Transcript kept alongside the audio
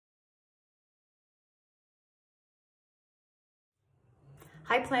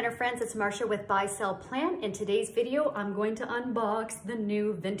Hi planner friends, it's Marcia with Buy Sell Plan. In today's video, I'm going to unbox the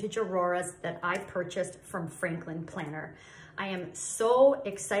new Vintage Auroras that I purchased from Franklin Planner. I am so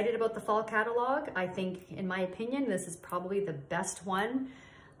excited about the fall catalog. I think, in my opinion, this is probably the best one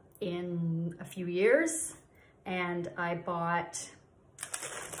in a few years. And I bought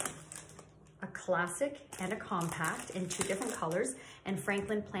a classic and a compact in two different colors. And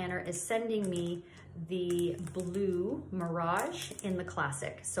Franklin Planner is sending me the blue Mirage in the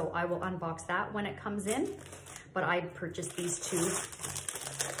classic. So I will unbox that when it comes in, but I purchased these two.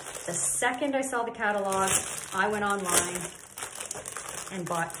 The second I saw the catalog, I went online and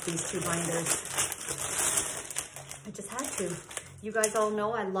bought these two binders. I just had to. You guys all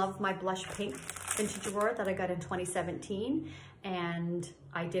know I love my blush pink Vintage Aurora that I got in 2017, and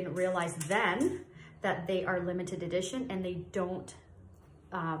I didn't realize then that they are limited edition and they don't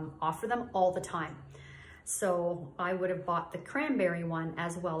offer them all the time. So I would have bought the cranberry one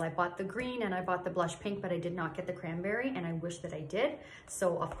as well. I bought the green and I bought the blush pink, but I did not get the cranberry, and I wish that I did.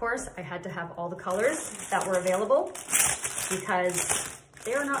 So of course I had to have all the colors that were available because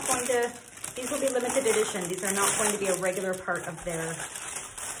they are not going to, these will be limited edition. These are not going to be a regular part of their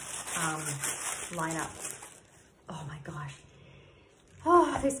lineup. Oh my gosh.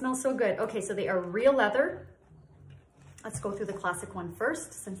 Oh, they smell so good. Okay, so they are real leather. Let's go through the classic one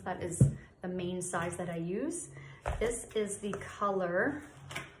first, since that is the main size that I use. This is the color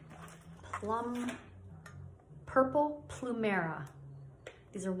Purple Plumeria.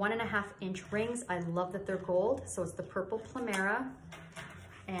 These are 1.5 inch rings. I love that they're gold. So it's the Purple Plumeria,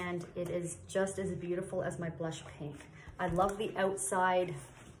 and it is just as beautiful as my blush pink. I love the outside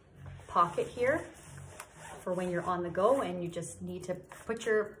pocket here for when you're on the go and you just need to put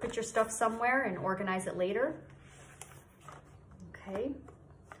your stuff somewhere and organize it later. Okay,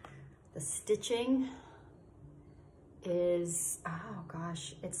 the stitching is, oh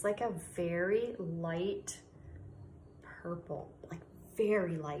gosh, it's like a very light purple, like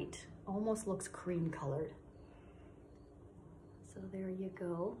very light, almost looks cream colored. So there you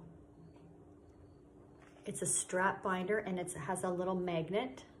go. It's a strap binder and it has a little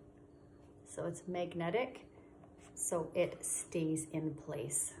magnet. So it's magnetic, so it stays in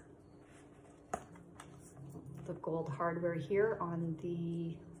place. The gold hardware here on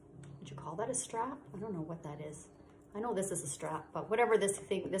the, would you call that a strap? I don't know what that is. I know this is a strap, but whatever this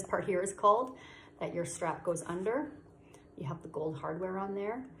part here is called, that your strap goes under, you have the gold hardware on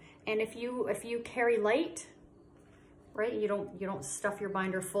there. And if you carry light, right, you don't stuff your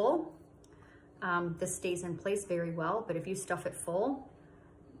binder full, this stays in place very well. But if you stuff it full,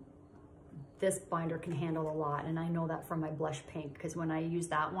 this binder can handle a lot. And I know that from my blush pink, because when I use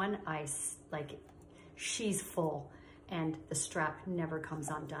that one, she's full and the strap never comes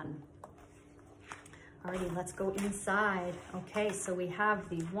undone. Alrighty, let's go inside. Okay, so we have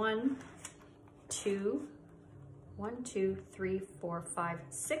the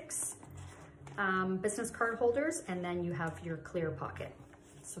 6 business card holders, and then you have your clear pocket.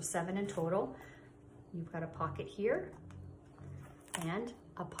 So 7 in total. You've got a pocket here and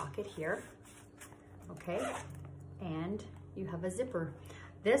a pocket here. Okay, and you have a zipper.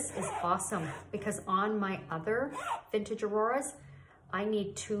 This is awesome because on my other Vintage Auroras, I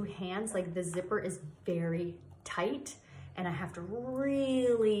need 2 hands. Like the zipper is very tight and I have to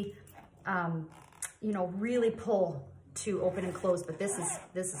really, really pull to open and close. But this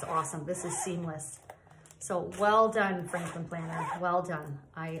is awesome. This is seamless. So well done, Franklin Planner. Well done.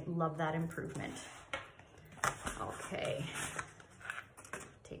 I love that improvement. Okay,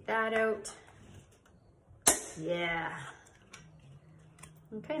 take that out. Yeah.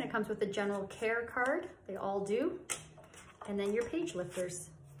 Okay, and it comes with a general care card. They all do. And then your page lifters.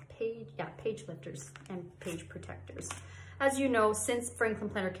 Page lifters and page protectors. As you know, since Franklin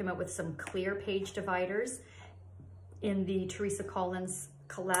Planner came out with some clear page dividers in the Teresa Collins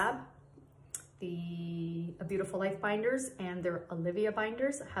collab, the A Beautiful Life binders and their Olivia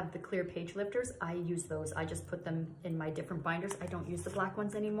binders have the clear page lifters. I use those. I just put them in my different binders. I don't use the black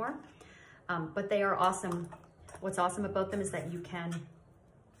ones anymore, but they are awesome. What's awesome about them is that you can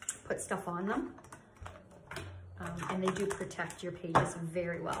put stuff on them, and they do protect your pages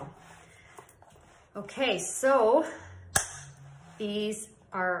very well. Okay, so these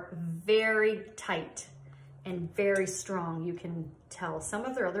are very tight and very strong. You can tell some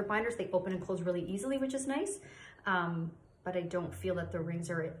of their other binders, they open and close really easily, which is nice, but I don't feel that the rings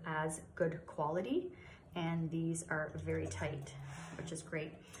are as good quality, and these are very tight, which is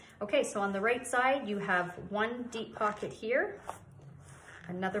great. Okay, so on the right side, you have one deep pocket here,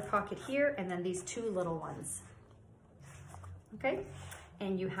 another pocket here, and then these 2 little ones. Okay,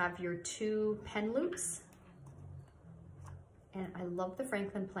 and you have your 2 pen loops And I love the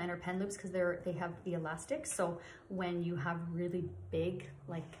Franklin Planner pen loops because they have the elastic. So when you have really big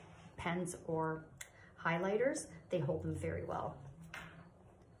like pens or highlighters, they hold them very well.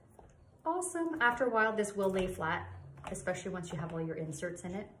 Awesome. After a while, this will lay flat, especially once you have all your inserts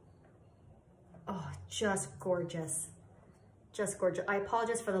in it. Oh, just gorgeous. Just gorgeous. I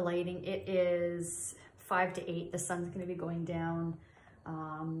apologize for the lighting. It is 5 to 8. The sun's going to be going down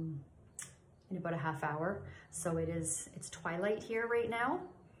in about a half hour. So it's twilight here right now.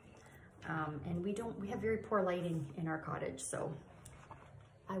 And we have very poor lighting in our cottage. So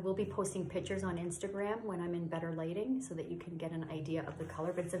I will be posting pictures on Instagram when I'm in better lighting so that you can get an idea of the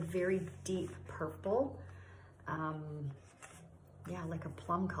color, but it's a very deep purple. Yeah, like a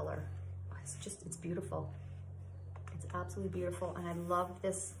plum color. It's beautiful. It's absolutely beautiful. And I love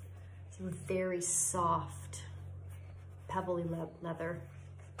this very soft, pebbly leather.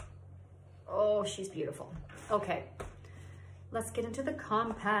 Oh, she's beautiful. Okay, let's get into the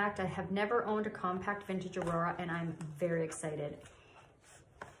compact. I have never owned a compact Vintage Aurora and I'm very excited.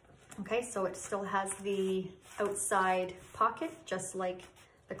 Okay, so it still has the outside pocket, just like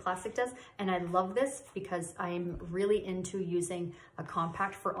the classic does. And I love this because I'm really into using a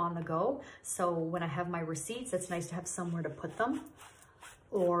compact for on the go. So when I have my receipts, it's nice to have somewhere to put them,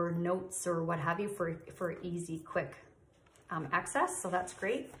 or notes or what have you for easy, quick access. So that's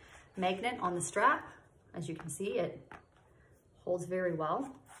great. Magnet on the strap. As you can see, it holds very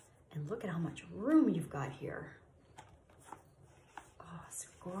well. And look at how much room you've got here. Oh, it's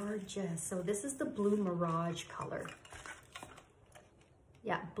gorgeous. So this is the blue Mirage color.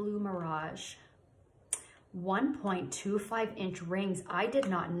 Yeah, blue Mirage. 1.25 inch rings. I did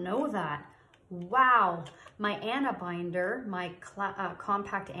not know that. Wow. My Anna binder, my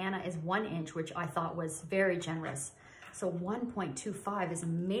compact Anna is 1 inch, which I thought was very generous. So 1.25 is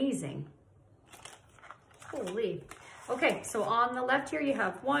amazing. Holy. Okay, so on the left here you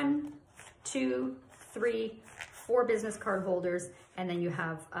have 1, 2, 3, 4 business card holders, and then you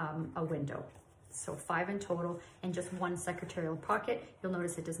have a window. So 5 in total, and just 1 secretarial pocket. You'll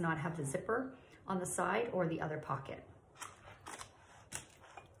notice it does not have the zipper on the side or the other pocket.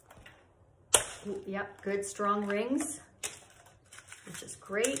 Ooh, yep, good strong rings, which is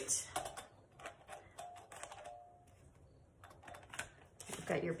great. You've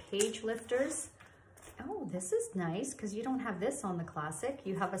got your page lifters. Oh, this is nice because you don't have this on the classic.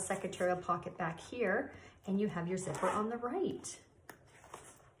 You have a secretarial pocket back here and you have your zipper on the right.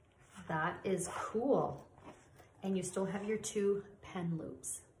 That is cool. And you still have your 2 pen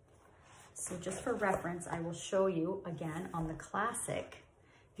loops. So just for reference, I will show you again on the classic.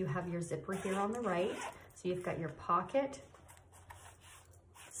 You have your zipper here on the right. So you've got your pocket,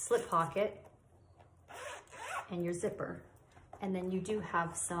 slip pocket, and your zipper. And then you do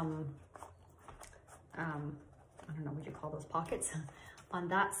have some, I don't know what you call those pockets, on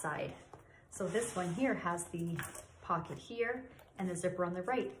that side. So this one here has the pocket here and the zipper on the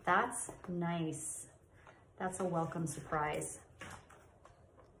right. That's nice. That's a welcome surprise.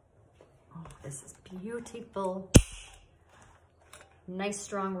 Oh, this is beautiful. Nice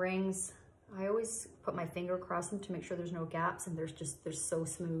strong rings. I always put my finger across them to make sure there's no gaps, and they're so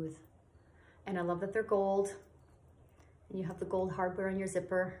smooth. And I love that they're gold. And you have the gold hardware on your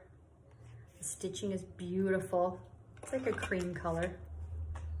zipper. The stitching is beautiful. It's like a cream color.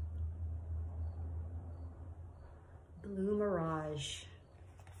 Blue Mirage.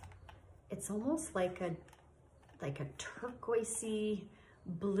 It's almost like a turquoisey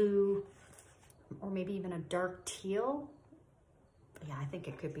blue, or maybe even a dark teal. Yeah, I think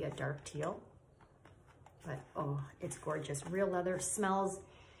it could be a dark teal. But oh, it's gorgeous. Real leather. Smells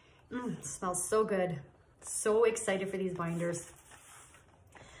so good. So excited for these binders.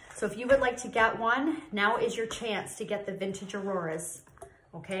 So if you would like to get one, now is your chance to get the Vintage Auroras,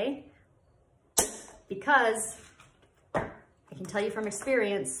 okay? Because I can tell you from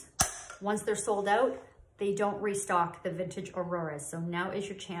experience, once they're sold out, they don't restock the Vintage Auroras. So now is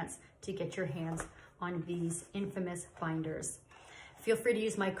your chance to get your hands on these infamous binders. Feel free to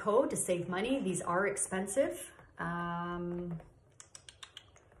use my code to save money. These are expensive.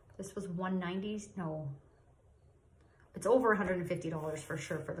 This was $190, no. It's over $150 for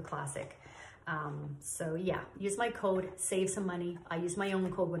sure for the classic. So yeah, use my code, save some money. I used my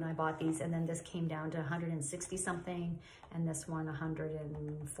own code when I bought these, and then this came down to 160 something, and this one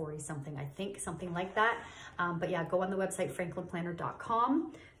 140 something, I think, something like that. But yeah, go on the website,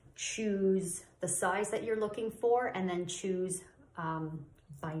 franklinplanner.com, choose the size that you're looking for, and then choose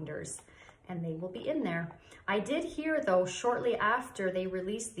binders. and they will be in there. I did hear though, shortly after they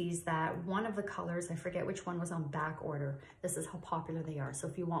released these, that one of the colors, I forget which one, was on back order. This is how popular they are. So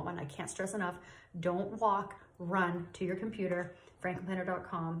if you want one, I can't stress enough, don't walk, run to your computer,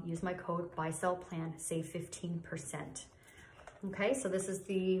 franklinplanner.com, use my code buy sell plan, save 15%. Okay, so this is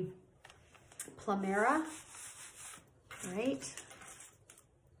the Plumeria, right?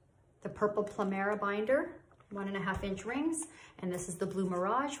 The purple Plumeria binder, 1.5 inch rings, and this is the blue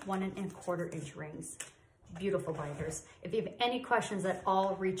Mirage, 1.25 inch rings. Beautiful binders. If you have any questions at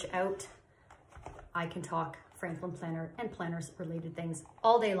all, reach out. I can talk Franklin Planner and planners related things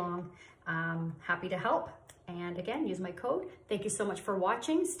all day long. Happy to help. And again, use my code. Thank you so much for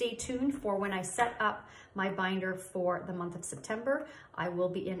watching. Stay tuned for when I set up my binder for the month of September. I will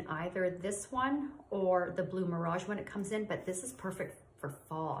be in either this one or the blue Mirage when it comes in, but this is perfect for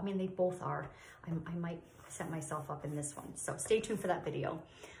fall. I mean, they both are. I might set myself up in this one. So stay tuned for that video.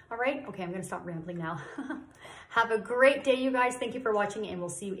 All right. Okay, I'm going to stop rambling now. Have a great day, you guys. Thank you for watching, and we'll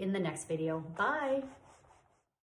see you in the next video. Bye.